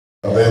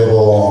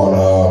Available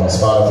on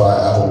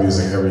Spotify, Apple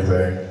Music,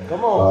 everything.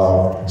 Come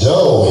on.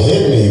 Joe,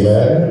 hit me,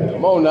 man.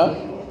 Come on now.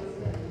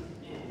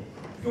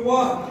 Come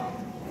on.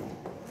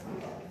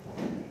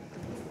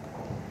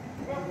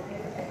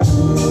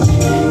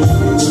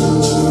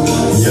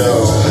 Yo,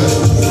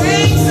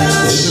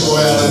 it's your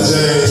boy Alan J.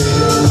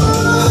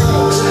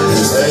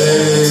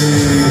 Hey,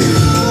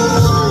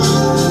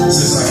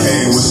 since I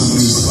came with some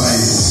new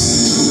spice,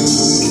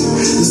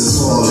 this is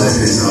for all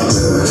ladies out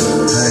there.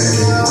 Hey,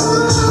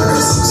 I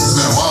got some. It's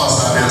been a while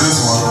since I did this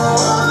one.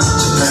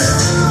 Hey.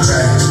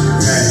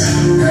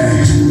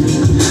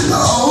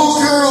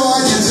 Oh, girl, how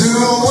you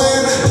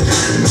doing?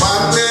 My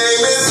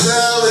name is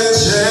Alan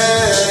J.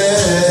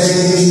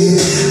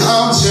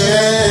 I'm Jay.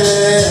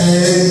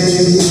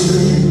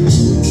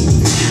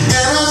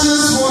 And I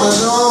just wanna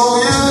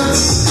know you.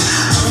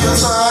 I'm your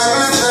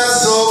time if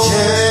that's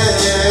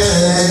okay.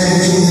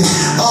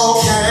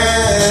 Okay.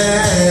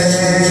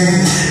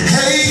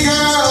 Hey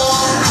girl,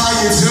 how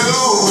you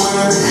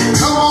doing?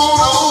 Come on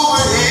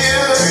over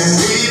here and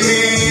meet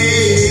me.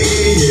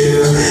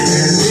 Yeah,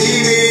 and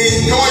meet me.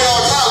 Come on,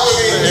 y'all, clap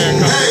with me.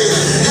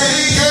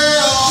 Hey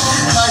girl,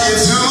 how you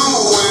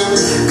doing?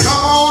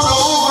 Come on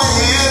over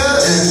here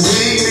and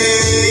meet me.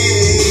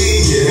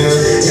 Yeah,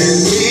 and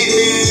meet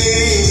me.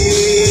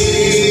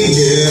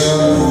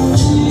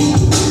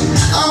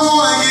 I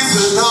wanna get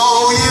to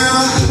know you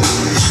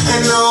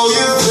and know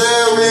you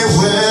very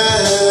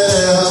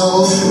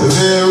well,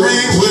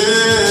 very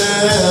well.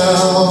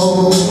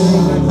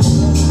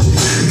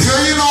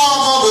 Girl, you know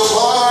I'm on the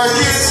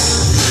market.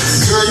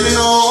 Girl, you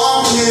know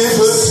I'm here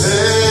for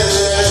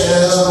sale,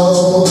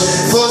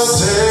 for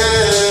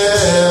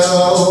sale.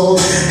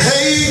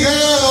 Hey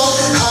girl,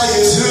 how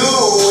you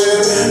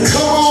doing?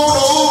 Come on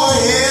over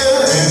here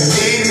and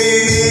meet me.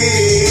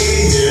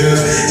 Yeah,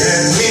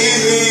 and meet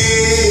me.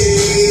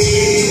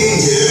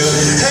 Yeah.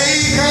 Hey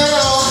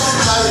girl,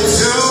 how you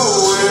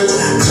doing?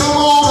 Come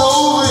on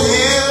over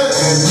here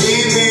and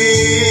meet me.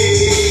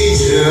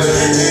 Yeah,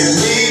 and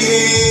meet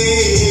me.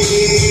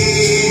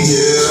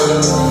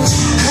 Yeah.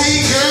 Hey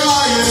girl,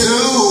 how you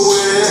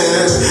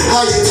doing?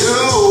 How you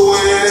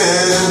doing?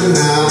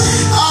 Now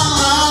I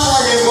love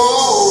how you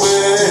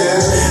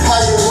moving. How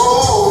you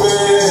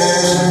moving?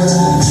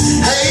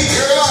 Hey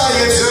girl, how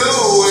you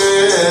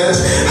doing?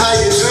 How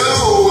you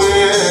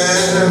doing?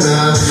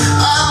 Now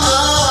I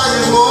love how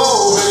you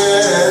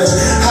moving.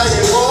 How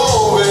you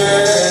moving?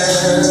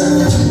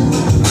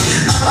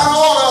 I don't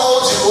wanna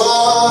hold you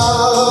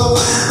up.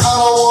 I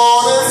don't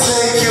wanna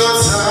take your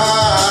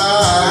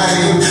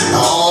time,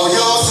 all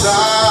your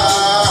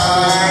time.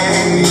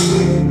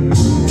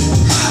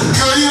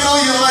 Girl, you know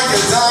you're like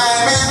a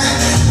diamond.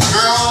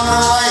 Girl, the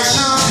light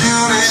your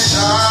beauty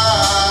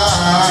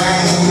shines.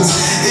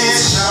 It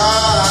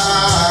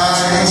shines.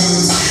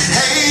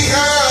 Hey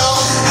girl,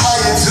 how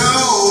you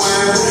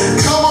doing?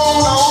 Come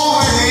on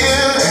over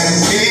here and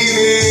meet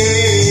me.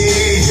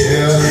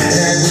 Yeah,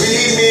 and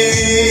meet me.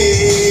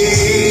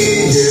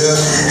 Yeah.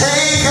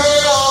 Hey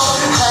girl,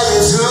 how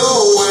you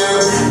doing?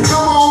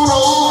 Come on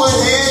over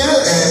here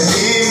and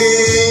meet me.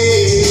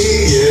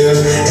 Yeah,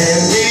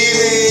 and meet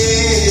me.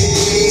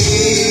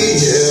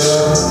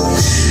 Yeah.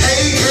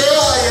 Hey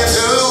girl, how you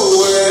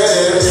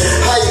doing?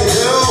 How you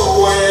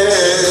doing?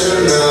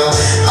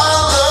 I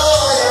love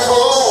how you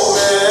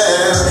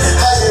moving.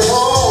 How you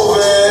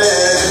moving?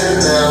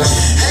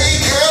 Hey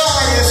girl,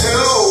 how you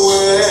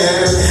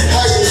doing?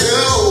 How you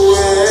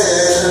doing?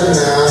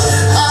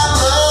 I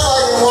love how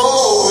you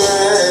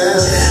moving.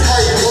 How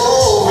you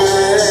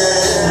moving?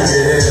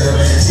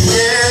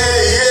 Yeah,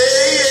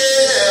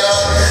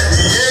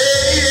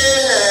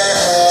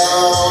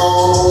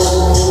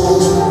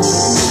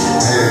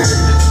 Hey,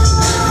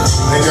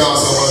 thank y'all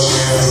so much,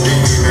 man, for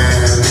meeting me,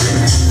 man.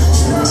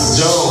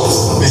 Joe,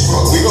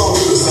 we gonna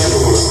do the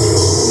second one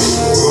still.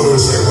 We're gonna do the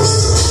second one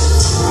still.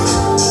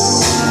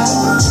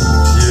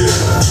 Yeah,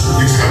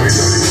 you can come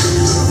here,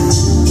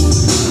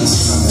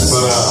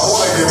 but I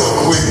want to give a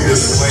quick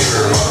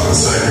disclaimer about the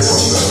second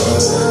one, though.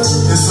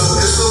 It's a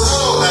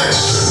little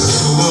extra.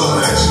 It's a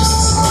little extra.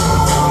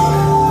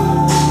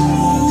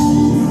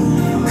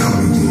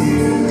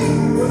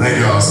 Thank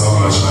y'all so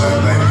much,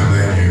 man. Thank you.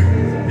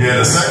 Yeah,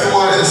 the second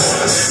one is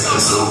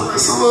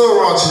it's a little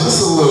raunchy,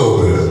 just a little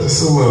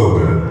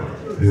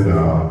bit, you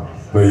know.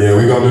 But yeah,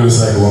 we're gonna do the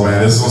second one, man.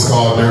 This one's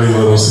called Dirty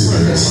Little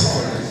Secrets.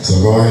 So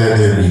go ahead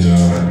and hit me,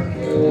 John.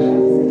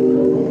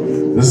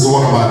 This is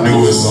one of my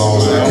newest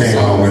songs that I came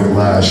out with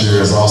last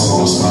year. It's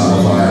also on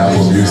Spotify,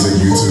 Apple Music,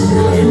 YouTube,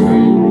 you name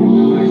it.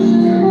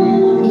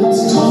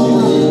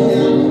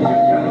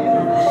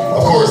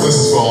 Of course, this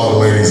is for all the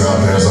ladies out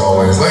there, as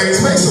always.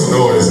 Ladies, make some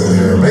noise in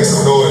here. Make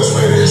some noise,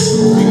 ladies.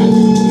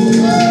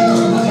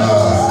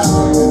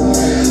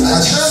 I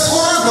just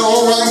wanna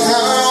know right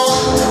now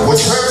what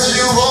turns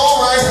you on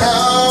right now.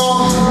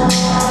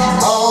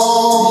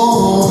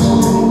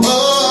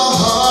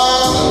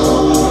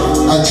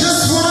 I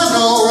just wanna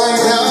know right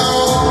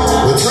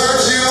now what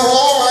turns you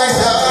on right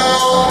now.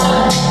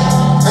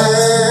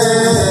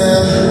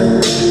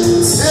 And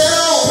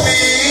tell me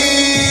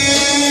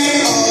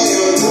all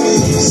your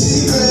dirty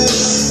secrets.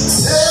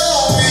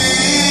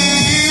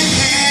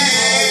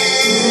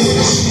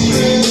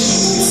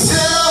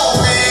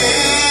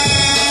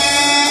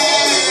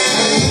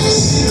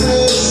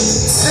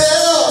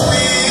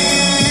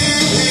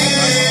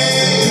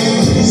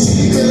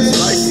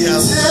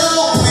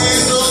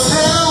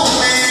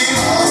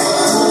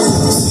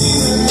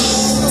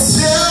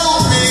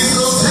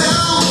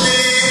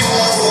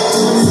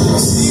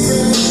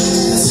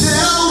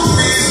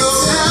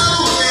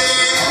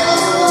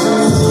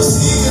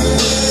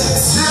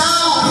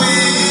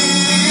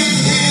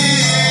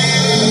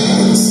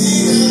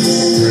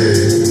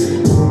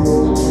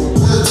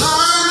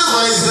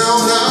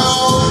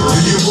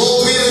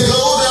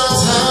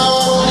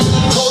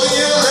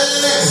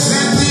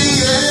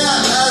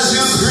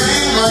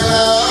 right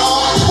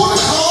now. Wanna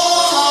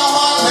call out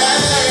my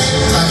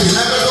name, like you're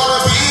never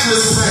gonna be the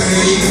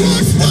same.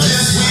 And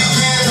this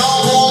weekend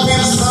don't want me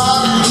to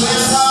stop,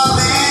 it's not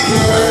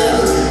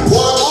leaving.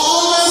 Wanna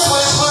move and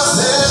switch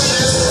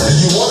positions, and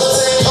you wanna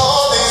take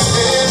all these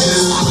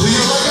inches. Do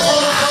you like it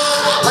from the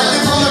front, like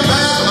it from the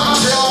back?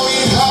 Tell me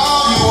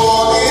how you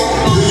want it.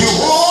 Do you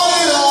want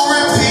it on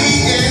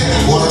repeat?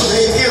 Wanna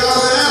make it a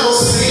little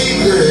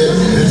secret,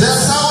 and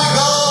that's how it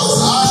goes.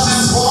 I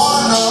just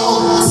wanna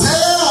know.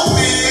 Tell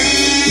me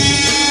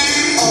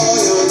all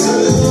your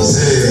dirty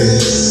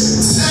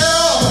secrets.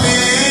 Tell me.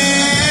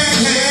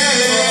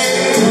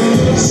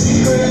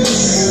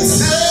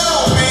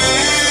 Tell me.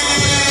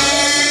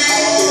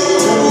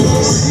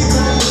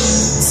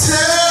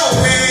 Tell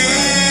me.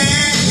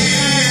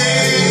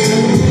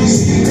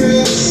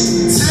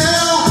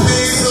 Tell me,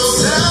 so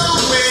tell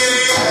me.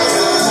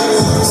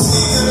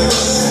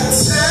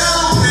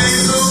 Tell me,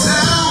 so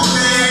tell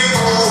me.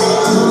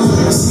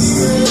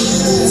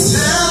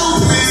 Tell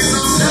me,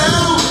 so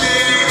tell me.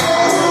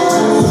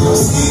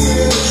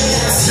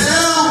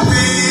 Tell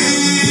me.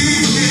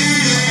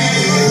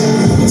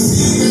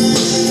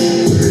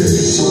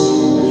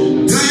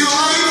 Do you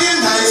like it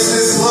nice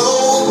and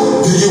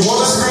slow? Do you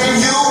wanna scream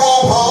you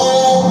won't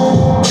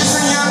hold?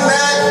 Kissing your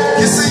neck,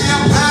 kissing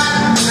your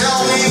back. Tell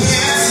me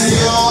it's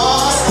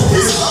yours.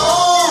 It's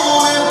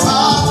all and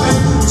popping.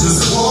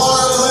 Just want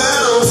a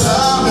little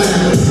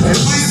tapping. And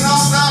please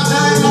don't stop,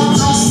 daddy, don't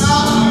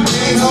stop.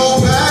 Can't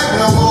hold back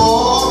no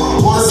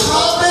more. Wanna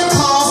stop and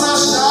close the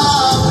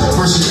shop.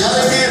 First you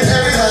gotta get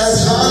every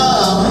last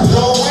job.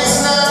 Don't waste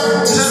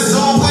none, just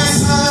don't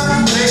waste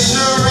none. Make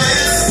sure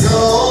it's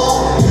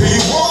gold. Do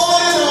you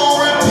want it on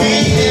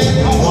repeat?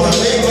 Wanna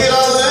make it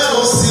a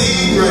little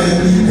secret,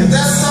 and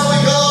that's how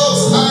it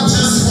goes. I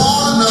just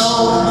wanna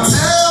know.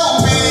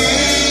 Tell me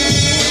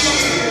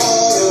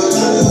all your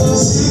little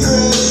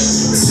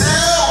secrets.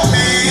 Tell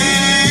me.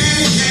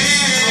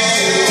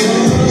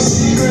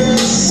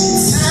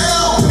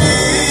 Tell me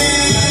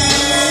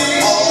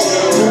all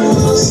your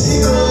little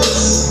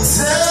secrets.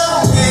 Tell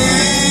me.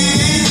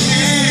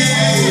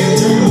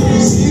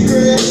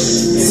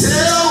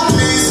 Tell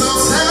me, so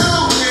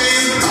tell me.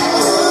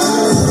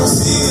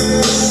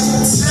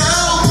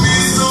 Tell me,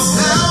 so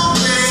tell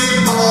me.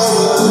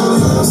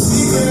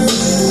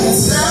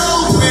 Tell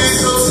me,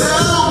 so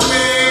tell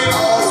me.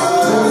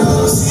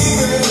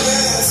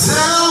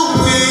 Tell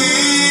me.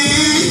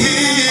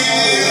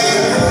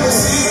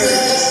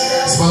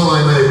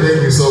 Spotlight Night, thank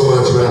you so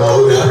much, man. I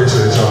really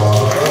appreciate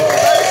y'all.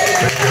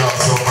 Thank y'all.